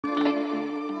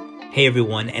Hey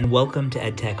everyone, and welcome to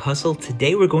EdTech Hustle.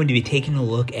 Today we're going to be taking a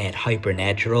look at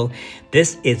Hypernatural.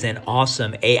 This is an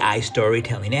awesome AI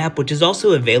storytelling app, which is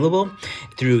also available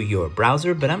through your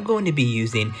browser, but I'm going to be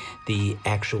using the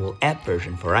actual app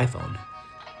version for iPhone.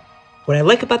 What I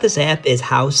like about this app is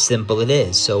how simple it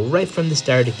is. So right from the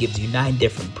start, it gives you 9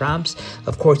 different prompts.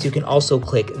 Of course, you can also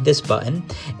click this button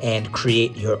and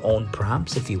create your own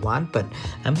prompts if you want, but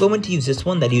I'm going to use this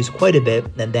one that I use quite a bit,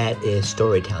 and that is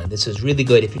storytelling. This is really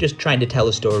good if you're just trying to tell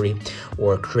a story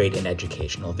or create an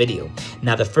educational video.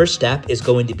 Now, the first step is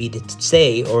going to be to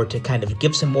say or to kind of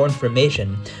give some more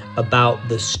information about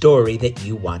the story that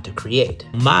you want to create.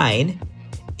 Mine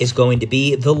is going to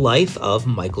be the life of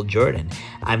Michael Jordan.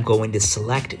 I'm going to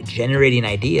select generating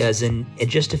ideas, and in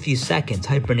just a few seconds,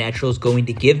 Hypernatural is going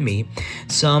to give me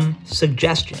some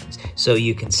suggestions. So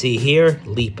you can see here,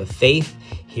 leap of faith,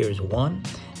 here's one,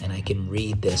 and I can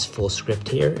read this full script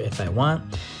here if I want.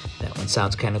 That one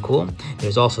sounds kind of cool.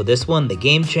 There's also this one, the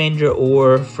game changer,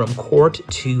 or from court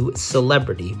to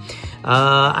celebrity.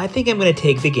 I think I'm gonna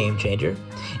take the game changer,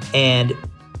 and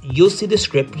you'll see the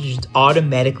script which is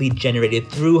automatically generated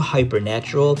through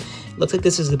Hypernatural. It looks like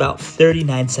this is about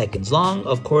 39 seconds long.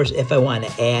 Of course, if I want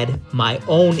to add my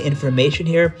own information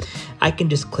here, I can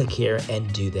just click here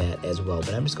and do that as well.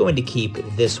 But I'm just going to keep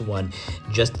this one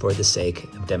just for the sake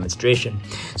of demonstration.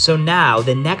 So now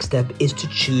the next step is to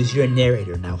choose your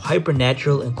narrator. Now,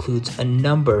 Hypernatural includes a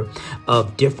number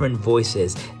of different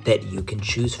voices that you can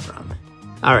choose from.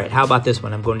 All right, how about this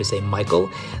one? I'm going to say Michael.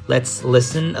 Let's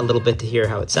listen a little bit to hear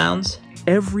how it sounds.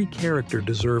 Every character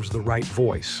deserves the right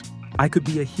voice. I could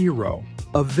be a hero,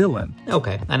 a villain.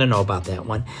 Okay, I don't know about that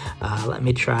one. Let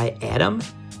me try Adam.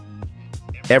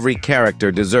 Every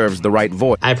character deserves the right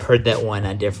voice. I've heard that one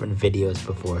on different videos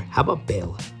before. How about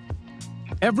Bill?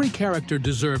 Every character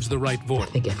deserves the right voice.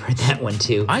 I think I've heard that one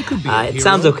too. I could be a hero, it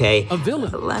sounds okay. a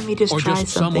villain, let me just or try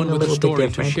just something someone a with little a story bit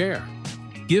different. to share.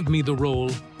 Give me the role.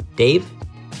 Dave?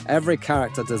 Every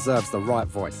character deserves the right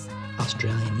voice.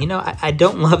 Australian. You know, I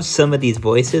don't love some of these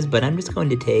voices, but I'm just going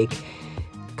to take...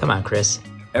 Come on, Chris.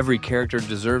 Every character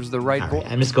deserves the right voice.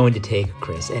 I'm just going to take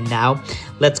Chris. And now,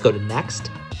 let's go to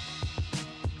next.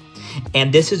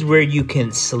 And this is where you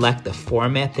can select the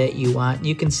format that you want.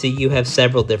 You can see you have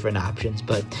several different options,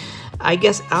 but I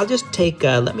guess I'll just take...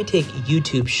 let me take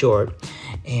YouTube Short,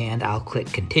 and I'll click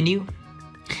Continue.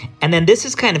 And then this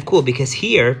is kind of cool because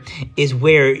here is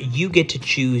where you get to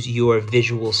choose your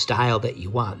visual style that you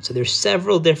want. So there's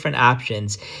several different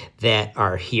options that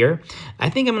are here. I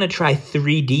think I'm going to try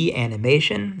 3D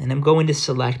animation, and I'm going to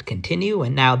select continue.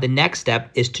 And now the next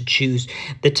step is to choose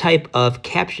the type of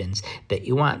captions that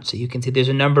you want. So you can see there's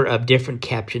a number of different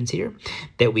captions here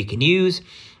that we can use.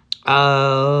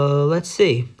 Let's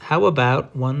see. How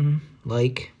about one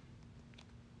like...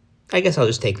 I guess I'll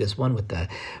just take this one with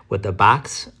the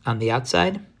box on the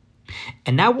outside.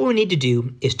 And now what we need to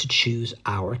do is to choose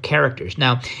our characters.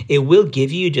 Now, it will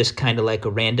give you just kind of like a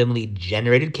randomly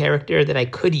generated character that I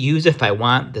could use if I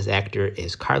want. This actor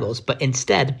is Carlos. But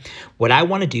instead, what I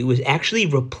want to do is actually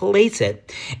replace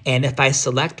it. And if I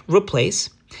select replace,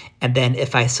 and then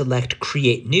if I select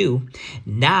create new,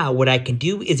 now what I can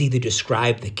do is either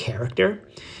describe the character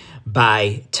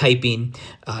by typing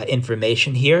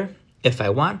information here, if I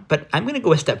want, but I'm going to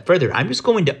go a step further. I'm just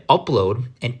going to upload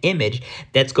an image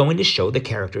that's going to show the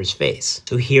character's face.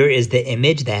 So here is the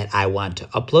image that I want to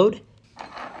upload.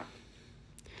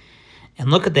 And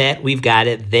look at that, we've got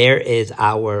it. There is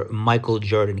our Michael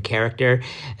Jordan character.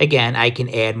 Again, I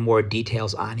can add more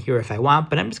details on here if I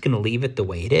want, but I'm just going to leave it the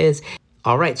way it is.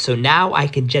 All right, so now I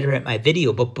can generate my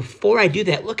video, but before I do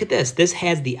that, look at this. This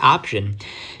has the option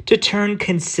to turn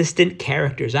consistent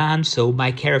characters on, so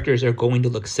my characters are going to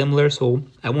look similar, so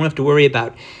I won't have to worry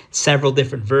about several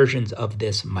different versions of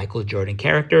this Michael Jordan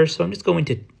character. So I'm just going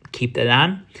to keep that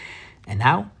on, and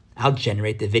now I'll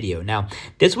generate the video. Now,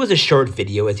 this was a short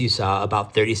video, as you saw,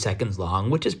 about 30 seconds long,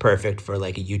 which is perfect for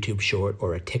like a YouTube short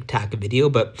or a TikTok video,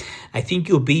 but I think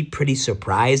you'll be pretty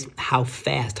surprised how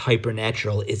fast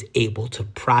Hypernatural is able to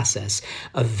process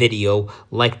a video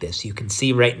like this. You can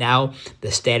see right now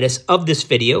the status of this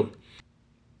video.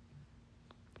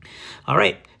 All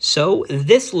right, so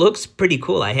this looks pretty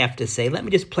cool, I have to say. Let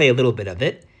me just play a little bit of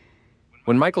it.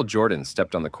 When Michael Jordan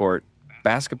stepped on the court,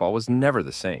 basketball was never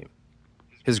the same.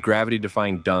 His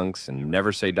gravity-defying dunks and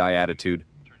never-say-die attitude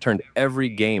turned every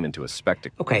game into a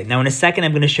spectacle. Okay, now in a second,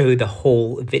 I'm going to show you the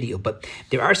whole video, but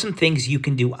there are some things you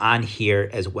can do on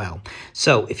here as well.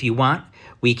 So if you want,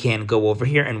 we can go over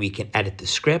here and we can edit the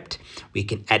script. We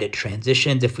can edit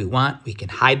transitions if we want. We can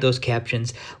hide those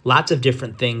captions. Lots of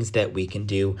different things that we can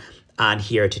do on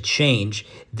here to change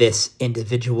this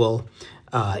individual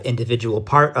individual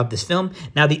part of this film.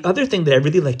 Now, the other thing that I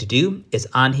really like to do is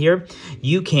on here,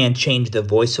 you can change the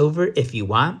voiceover if you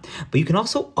want, but you can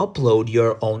also upload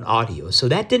your own audio. So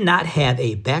that did not have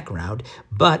a background,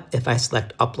 but if I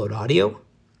select upload audio,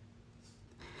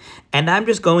 and I'm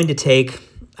just going to take,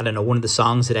 I don't know, one of the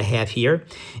songs that I have here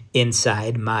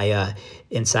inside my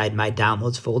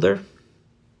downloads folder.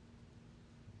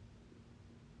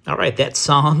 All right, that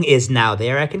song is now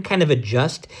there. I can kind of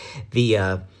adjust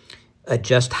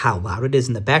adjust how loud it is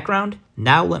in the background.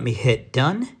 Now let me hit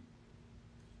done.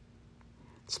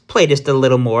 Let's play just a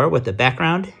little more with the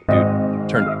background. Dude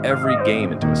turned every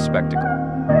game into a spectacle.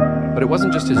 But it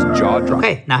wasn't just his jaw dropping.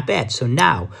 Okay, not bad. So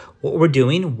now what we're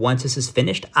doing, once this is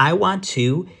finished, I want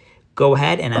to go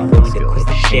ahead and I'm going to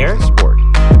click share. Sport.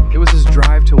 It was his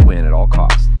drive to win at all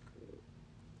costs.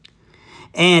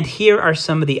 And here are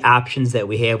some of the options that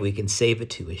we have. We can save it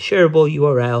to a shareable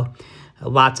URL.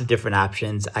 Lots of different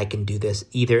options. I can do this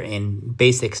either in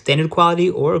basic standard quality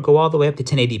or go all the way up to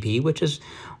 1080p, which is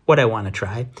what I want to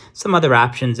try. Some other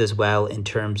options as well in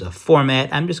terms of format.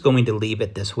 I'm just going to leave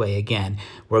it this way. Again,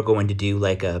 we're going to do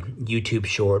like a YouTube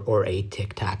short or a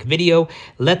TikTok video.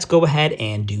 Let's go ahead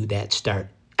and do that start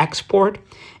export.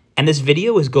 And this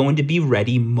video is going to be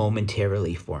ready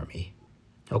momentarily for me.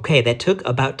 Okay, that took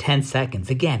about 10 seconds.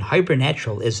 Again,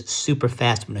 Hypernatural is super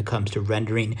fast when it comes to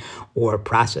rendering or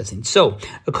processing. So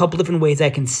a couple different ways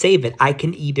I can save it. I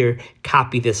can either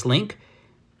copy this link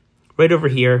right over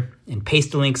here and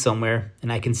paste the link somewhere, and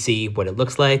I can see what it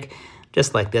looks like,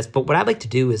 just like this. But what I like to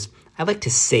do is I like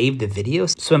to save the video.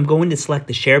 So I'm going to select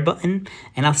the share button,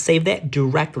 and I'll save that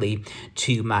directly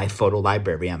to my photo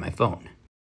library on my phone.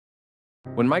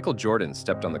 When Michael Jordan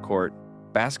stepped on the court,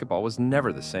 basketball was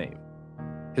never the same.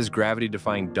 His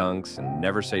gravity-defying dunks and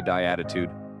never-say-die attitude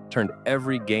turned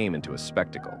every game into a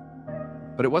spectacle.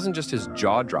 But it wasn't just his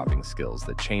jaw-dropping skills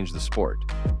that changed the sport.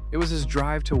 It was his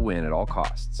drive to win at all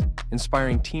costs,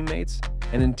 inspiring teammates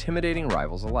and intimidating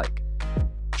rivals alike.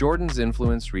 Jordan's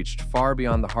influence reached far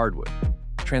beyond the hardwood,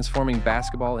 transforming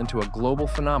basketball into a global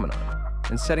phenomenon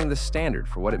and setting the standard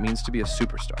for what it means to be a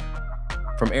superstar.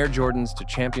 From Air Jordans to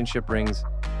championship rings,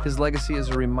 his legacy is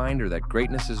a reminder that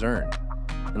greatness is earned,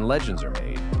 and legends are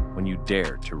made when you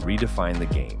dare to redefine the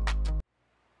game.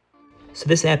 So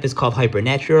this app is called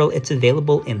Hypernatural. It's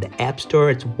available in the App Store.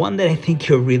 It's one that I think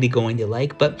you're really going to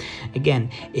like. But again,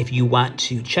 if you want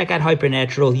to check out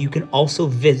Hypernatural, you can also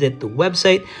visit the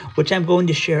website, which I'm going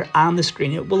to share on the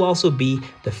screen. It will also be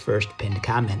the first pinned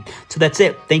comment. So that's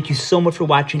it. Thank you so much for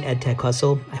watching EdTech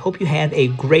Hustle. I hope you have a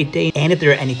great day. And if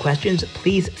there are any questions,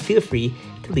 please feel free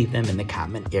to leave them in the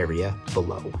comment area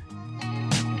below.